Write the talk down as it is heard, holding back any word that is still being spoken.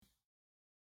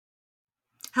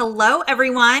Hello,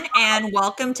 everyone, and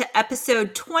welcome to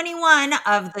episode 21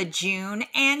 of the June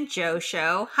and Joe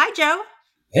Show. Hi, Joe.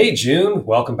 Hey, June.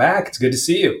 Welcome back. It's good to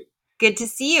see you. Good to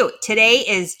see you. Today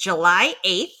is July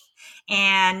 8th,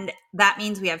 and that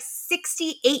means we have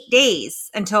 68 days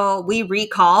until we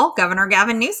recall Governor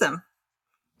Gavin Newsom.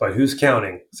 But who's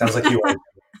counting? Sounds like you are.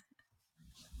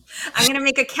 I'm going to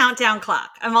make a countdown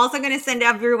clock. I'm also going to send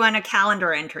everyone a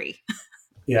calendar entry.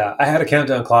 Yeah, I had a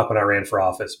countdown clock when I ran for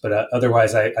office, but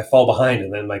otherwise I fall behind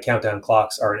and then my countdown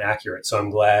clocks aren't accurate. So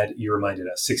I'm glad you reminded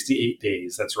us. 68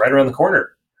 days. That's right around the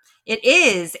corner. It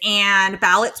is, and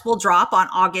ballots will drop on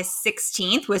August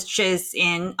 16th, which is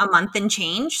in a month and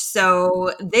change.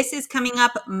 So this is coming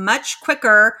up much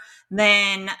quicker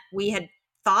than we had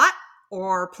thought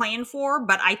or planned for,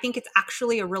 but I think it's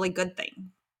actually a really good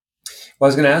thing. Well, I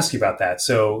was going to ask you about that.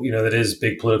 So, that is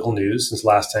big political news since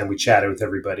last time we chatted with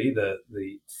everybody.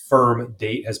 The firm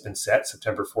date has been set,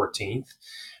 September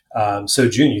 14th. So,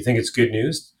 June, you think it's good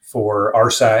news for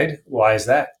our side? Why is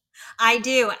that? I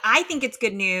do. I think it's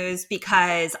good news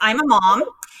because I'm a mom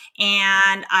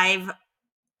and I've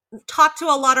talked to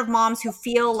a lot of moms who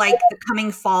feel like the coming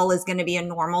fall is going to be a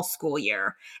normal school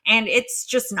year. And it's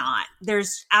just not.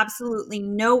 There's absolutely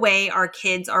no way our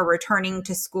kids are returning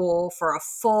to school for a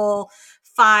full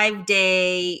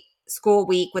 5-day school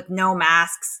week with no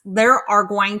masks. There are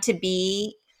going to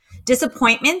be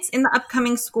disappointments in the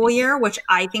upcoming school year, which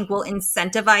I think will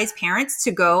incentivize parents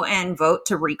to go and vote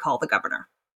to recall the governor.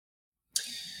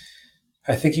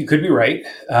 I think you could be right.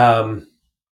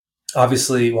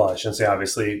 Obviously, well, I shouldn't say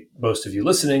obviously, most of you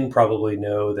listening probably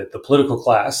know that the political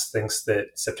class thinks that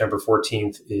September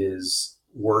 14th is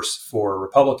worse for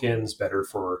Republicans, better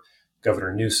for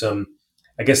Governor Newsom.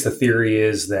 I guess the theory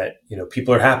is that,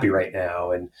 people are happy right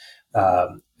now.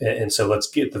 And so let's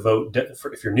get the vote done.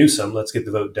 If you're Newsom, let's get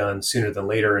the vote done sooner than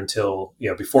later until,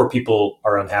 before people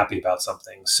are unhappy about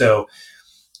something. So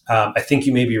I think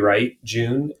you may be right,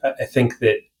 June. I think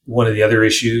that one of the other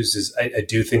issues is I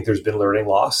do think there's been learning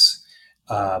loss.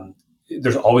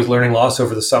 There's always learning loss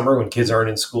over the summer when kids aren't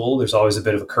in school. There's always a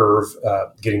bit of a curve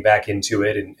getting back into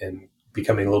it and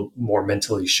becoming a little more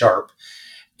mentally sharp.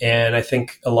 And I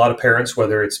think a lot of parents,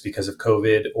 whether it's because of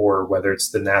COVID or whether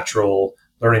it's the natural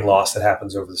learning loss that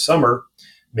happens over the summer,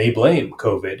 may blame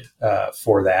COVID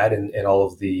for that and all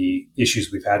of the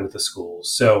issues we've had with the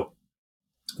schools. So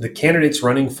the candidates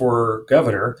running for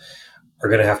governor are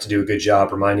going to have to do a good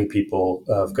job reminding people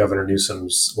of Governor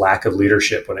Newsom's lack of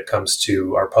leadership when it comes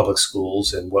to our public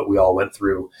schools and what we all went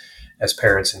through as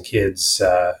parents and kids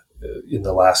in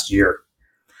the last year.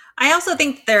 I also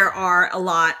think there are a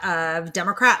lot of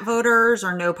Democrat voters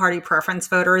or no party preference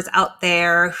voters out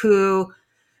there who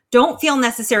don't feel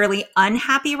necessarily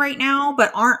unhappy right now, but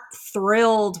aren't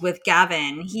thrilled with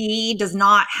Gavin. He does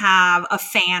not have a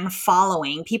fan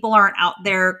following. People aren't out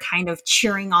there kind of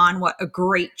cheering on what a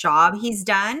great job he's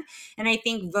done. And I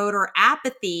think voter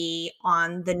apathy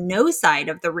on the no side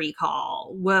of the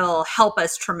recall will help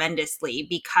us tremendously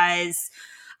because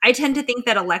I tend to think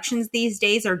that elections these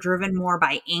days are driven more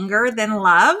by anger than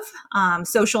love.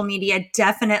 Social media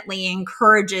definitely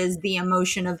encourages the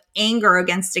emotion of anger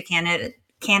against a candidate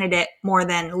more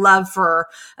than love for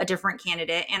a different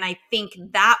candidate. And I think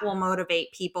that will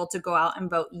motivate people to go out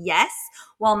and vote yes,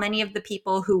 while many of the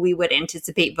people who we would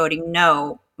anticipate voting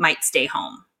no might stay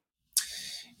home.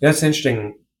 That's an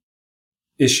interesting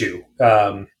issue.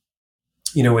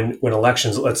 When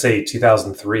elections, let's say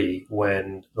 2003,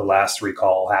 when the last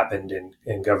recall happened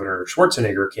and Governor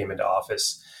Schwarzenegger came into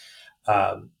office,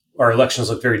 our elections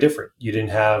looked very different. You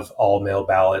didn't have all mail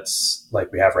ballots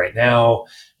like we have right now.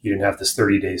 You didn't have this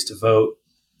 30 days to vote.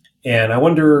 And I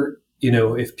wonder,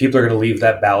 if people are going to leave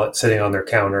that ballot sitting on their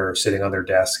counter or sitting on their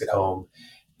desk at home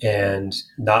and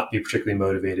not be particularly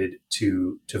motivated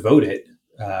to vote it.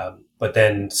 But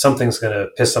then something's going to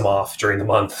piss them off during the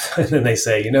month. And then they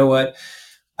say, you know what?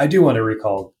 I do want to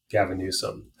recall Gavin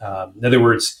Newsom. In other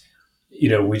words,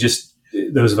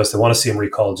 those of us that want to see him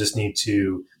recalled just need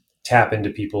to tap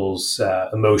into people's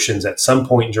emotions at some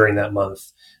point during that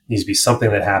month. It needs to be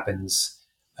something that happens.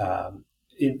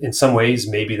 In some ways,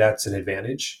 maybe that's an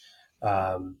advantage.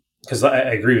 Because I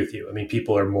agree with you. I mean,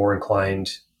 people are more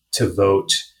inclined to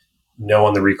vote no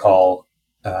on the recall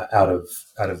out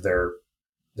of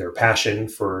their passion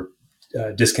for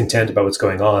discontent about what's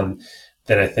going on,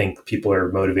 then I think people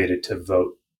are motivated to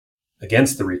vote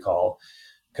against the recall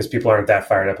because people aren't that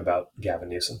fired up about Gavin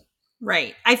Newsom.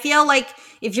 Right. I feel like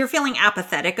if you're feeling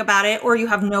apathetic about it or you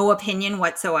have no opinion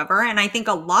whatsoever, and I think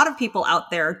a lot of people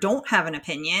out there don't have an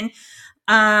opinion,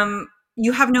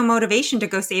 you have no motivation to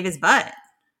go save his butt.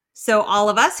 So all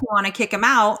of us who want to kick him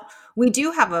out, we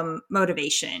do have a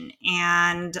motivation.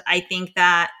 And I think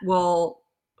that will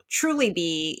truly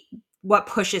be what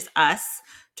pushes us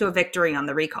to a victory on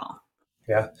the recall.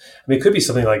 Yeah. I mean, it could be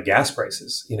something like gas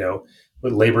prices,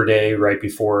 with Labor Day right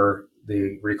before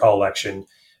the recall election.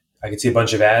 I could see a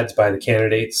bunch of ads by the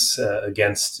candidates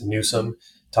against Newsom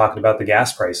talking about the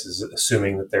gas prices,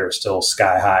 assuming that they're still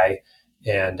sky high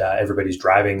and everybody's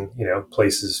driving,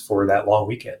 places for that long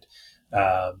weekend.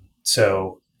 And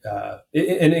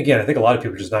again, I think a lot of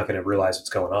people are just not going to realize what's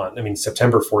going on. I mean,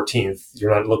 September 14th,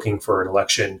 you're not looking for an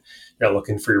election. You're not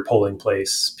looking for your polling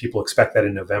place. People expect that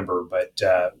in November, but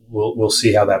we'll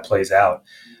see how that plays out.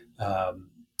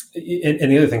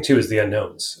 And the other thing too is the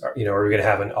unknowns. Are we going to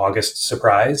have an August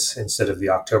surprise instead of the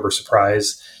October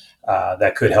surprise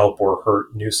that could help or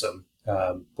hurt Newsom?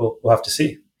 We'll have to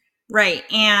see. Right.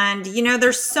 And,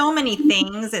 there's so many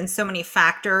things and so many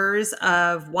factors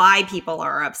of why people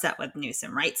are upset with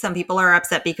Newsom, right? Some people are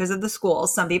upset because of the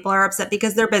schools. Some people are upset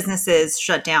because their businesses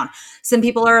shut down. Some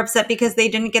people are upset because they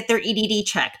didn't get their EDD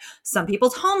check. Some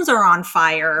people's homes are on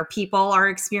fire. People are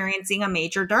experiencing a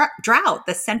major drought.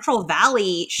 The Central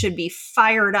Valley should be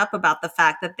fired up about the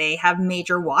fact that they have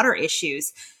major water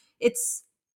issues. It's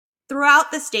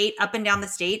throughout the state, up and down the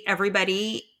state,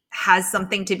 everybody has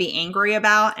something to be angry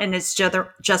about, and it's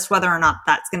just whether or not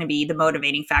that's going to be the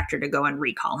motivating factor to go and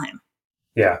recall him.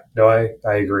 Yeah, no,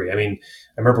 I agree. I mean,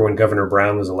 I remember when Governor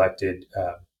Brown was elected,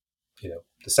 the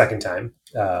second time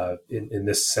in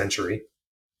this century,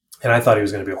 and I thought he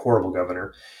was going to be a horrible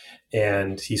governor,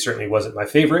 and he certainly wasn't my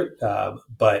favorite,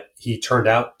 but he turned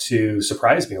out to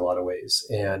surprise me in a lot of ways,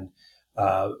 and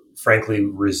frankly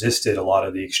resisted a lot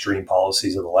of the extreme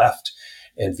policies of the left,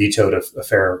 and vetoed a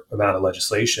fair amount of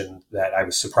legislation that I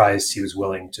was surprised he was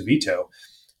willing to veto.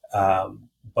 And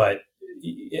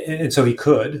so he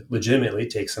could legitimately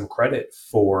take some credit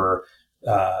for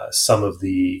some of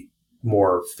the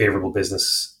more favorable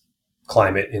business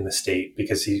climate in the state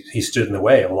because he stood in the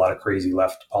way of a lot of crazy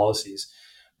left policies.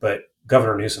 But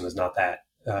Governor Newsom is not that.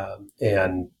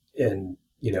 And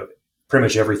pretty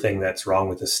much everything that's wrong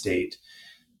with the state,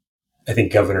 I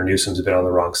think Governor Newsom's been on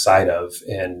the wrong side of.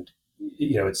 And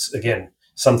it's, again,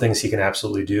 some things he can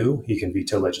absolutely do. He can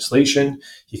veto legislation.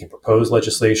 He can propose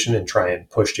legislation and try and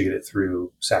push to get it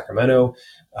through Sacramento.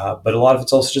 But a lot of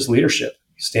it's also just leadership,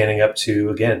 standing up to,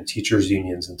 again, teachers'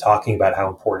 unions and talking about how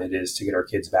important it is to get our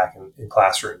kids back in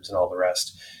classrooms and all the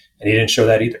rest. And he didn't show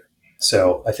that either.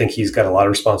 So I think he's got a lot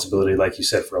of responsibility, like you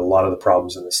said, for a lot of the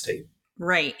problems in the state.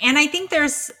 Right. And I think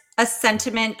there's a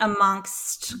sentiment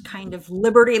amongst kind of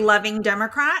liberty-loving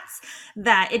Democrats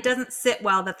that it doesn't sit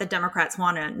well that the Democrats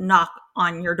want to knock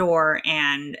on your door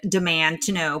and demand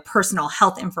to know personal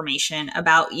health information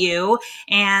about you.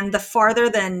 And the farther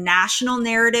the national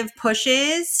narrative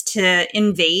pushes to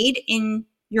invade in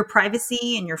your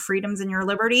privacy and your freedoms and your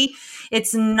liberty,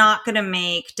 it's not going to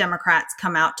make Democrats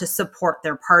come out to support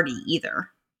their party either.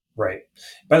 Right.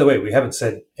 By the way, we haven't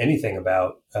said anything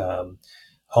about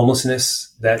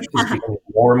homelessness that is becoming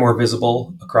more and more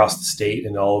visible across the state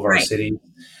and all of our cities.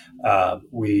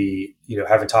 We,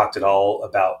 haven't talked at all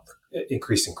about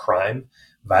increasing crime,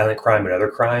 violent crime and other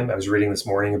crime. I was reading this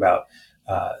morning about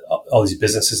all these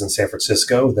businesses in San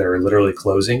Francisco that are literally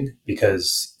closing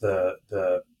because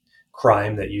the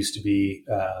crime that used to be,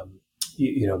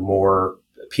 more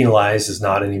penalized is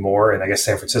not anymore. And I guess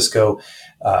San Francisco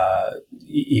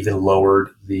even lowered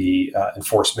the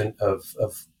enforcement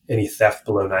of any theft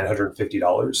below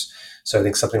 $950. So I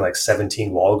think something like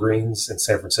 17 Walgreens in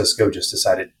San Francisco just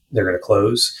decided they're going to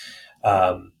close.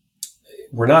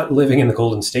 We're not living in the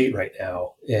Golden State right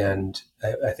now. And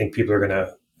I think people are going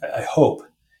to, I hope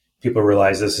people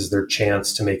realize this is their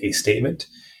chance to make a statement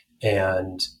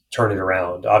and turn it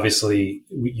around. Obviously,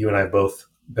 you and I have both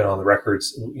been on the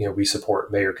records. We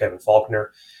support Mayor Kevin Faulconer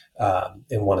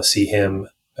and want to see him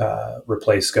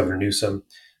replace Governor Newsom.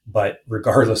 But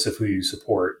regardless of who you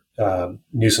support,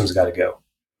 Newsom's got to go.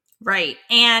 Right.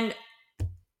 And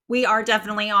we are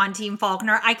definitely on Team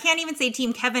Faulconer. I can't even say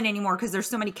Team Kevin anymore because there's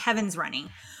so many Kevins running.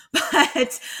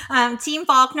 But Team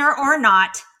Faulconer or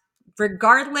not,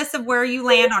 regardless of where you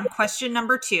land on question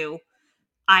number 2,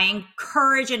 I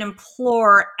encourage and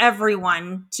implore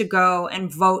everyone to go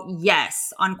and vote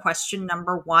yes on question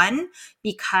number 1,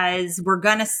 because we're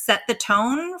going to set the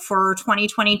tone for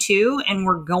 2022 and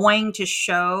we're going to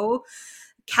show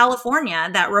California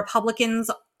that Republicans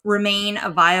remain a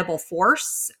viable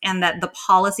force and that the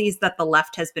policies that the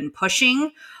left has been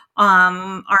pushing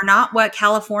are not what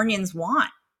Californians want.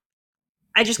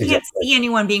 I just can't see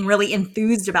anyone being really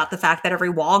enthused about the fact that every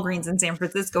Walgreens in San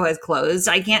Francisco has closed.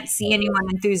 I can't see anyone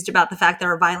enthused about the fact that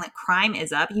our violent crime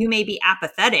is up. You may be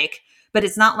apathetic, but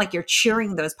it's not like you're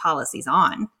cheering those policies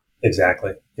on.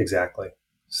 Exactly. Exactly.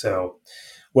 So,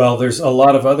 well, there's a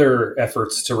lot of other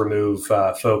efforts to remove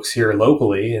folks here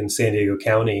locally in San Diego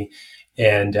County.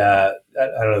 And I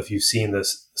don't know if you've seen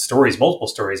this stories, multiple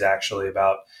stories actually,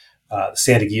 about the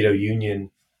San Diego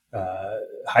Union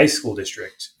High School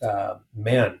District.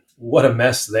 Man, what a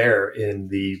mess there in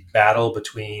the battle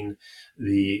between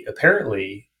the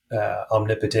apparently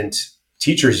omnipotent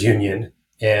teachers union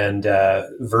and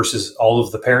versus all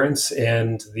of the parents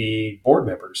and the board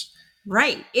members.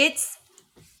 Right. It's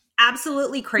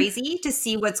absolutely crazy to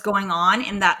see what's going on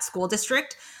in that school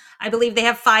district. I believe they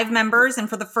have 5 members, and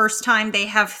for the first time, they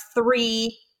have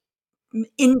 3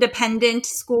 independent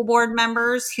school board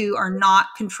members who are not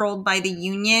controlled by the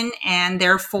union. And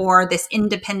therefore, this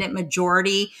independent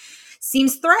majority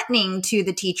seems threatening to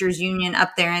the teachers union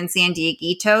up there in San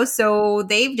Diego. So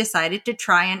they've decided to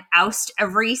try and oust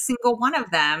every single one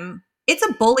of them. It's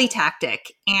a bully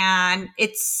tactic, and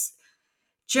it's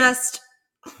just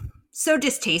so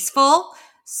distasteful,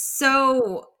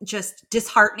 so just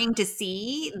disheartening to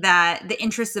see that the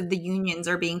interests of the unions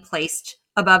are being placed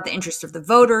above the interest of the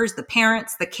voters, the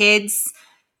parents, the kids.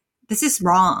 This is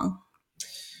wrong.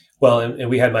 Well, and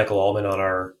we had Michael Allman on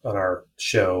our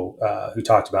show who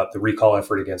talked about the recall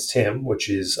effort against him, which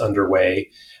is underway.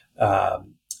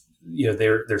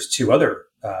 There's 2 other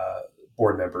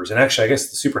board members, and actually, I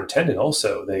guess the superintendent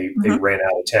also they ran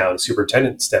out of town. The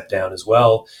superintendent stepped down as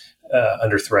well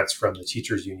under threats from the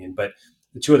teachers union. But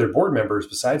the 2 other board members,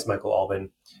 besides Michael Allman,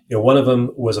 one of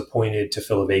them was appointed to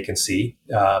fill a vacancy.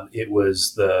 It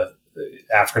was the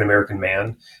African American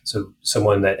man, so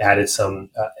someone that added some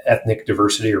ethnic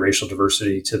diversity or racial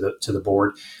diversity to the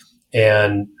board.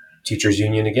 And teachers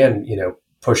union again,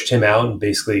 pushed him out and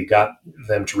basically got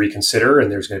them to reconsider.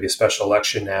 And there's going to be a special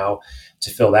election now to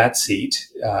fill that seat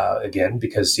again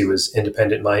because he was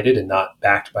independent minded and not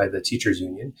backed by the teachers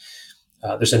union.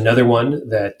 There's another one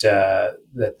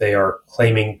that they are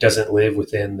claiming doesn't live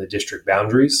within the district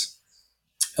boundaries,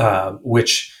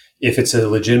 which, if it's a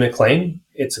legitimate claim,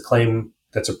 it's a claim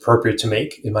that's appropriate to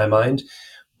make in my mind.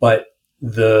 But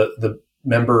the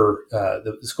member,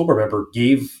 the school board member,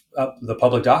 gave up the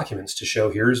public documents to show,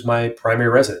 here's my primary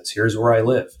residence, here's where I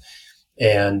live.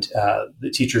 And the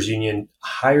teachers union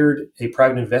hired a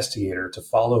private investigator to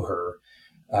follow her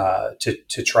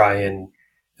to try and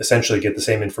essentially get the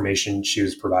same information she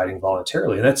was providing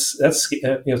voluntarily. And that's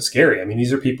it's scary. I mean,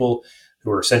 these are people who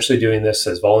are essentially doing this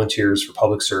as volunteers for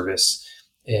public service,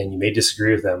 and you may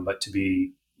disagree with them, but to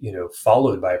be,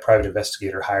 followed by a private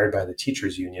investigator hired by the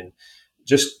teachers union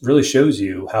just really shows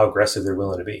you how aggressive they're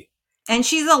willing to be. And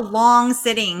she's a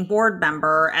long-sitting board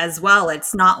member as well.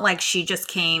 It's not like she just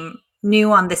came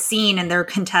new on the scene and they're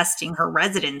contesting her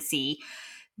residency.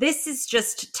 This is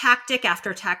just tactic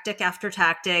after tactic after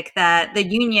tactic that the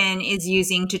union is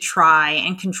using to try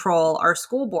and control our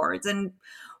school boards. And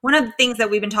one of the things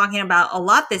that we've been talking about a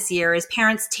lot this year is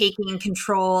parents taking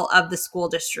control of the school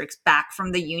districts back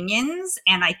from the unions.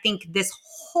 And I think this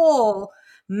whole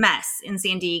mess in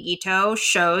San Diego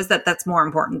shows that that's more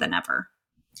important than ever.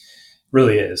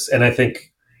 Really is. And I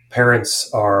think parents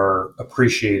are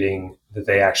appreciating that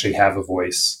they actually have a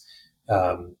voice.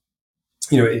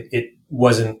 It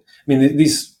wasn't,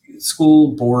 these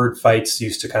school board fights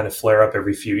used to kind of flare up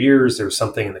every few years. There was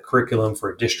something in the curriculum for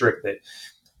a district that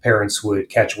parents would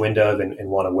catch wind of and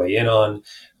want to weigh in on.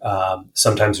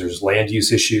 Sometimes there's land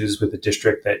use issues with the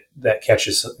district that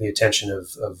catches the attention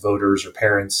of voters or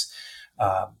parents.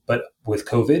 But with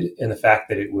COVID and the fact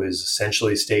that it was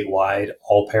essentially statewide,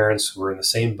 all parents were in the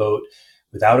same boat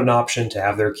without an option to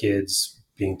have their kids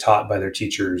being taught by their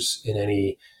teachers in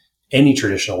any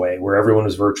traditional way, where everyone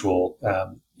was virtual.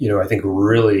 I think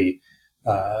really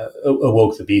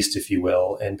awoke the beast, if you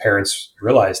will, and parents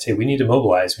realized, hey, we need to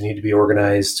mobilize, we need to be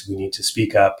organized, we need to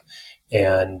speak up,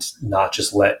 and not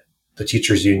just let the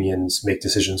teachers unions make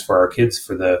decisions for our kids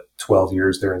for the 12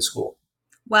 years they're in school.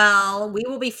 Well, we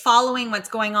will be following what's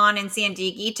going on in San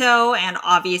Diego and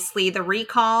obviously the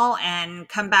recall, and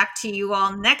come back to you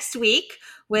all next week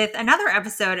with another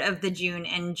episode of the June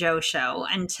and Joe Show.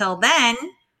 Until then,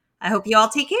 I hope you all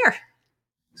take care.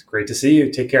 It's great to see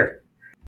you. Take care.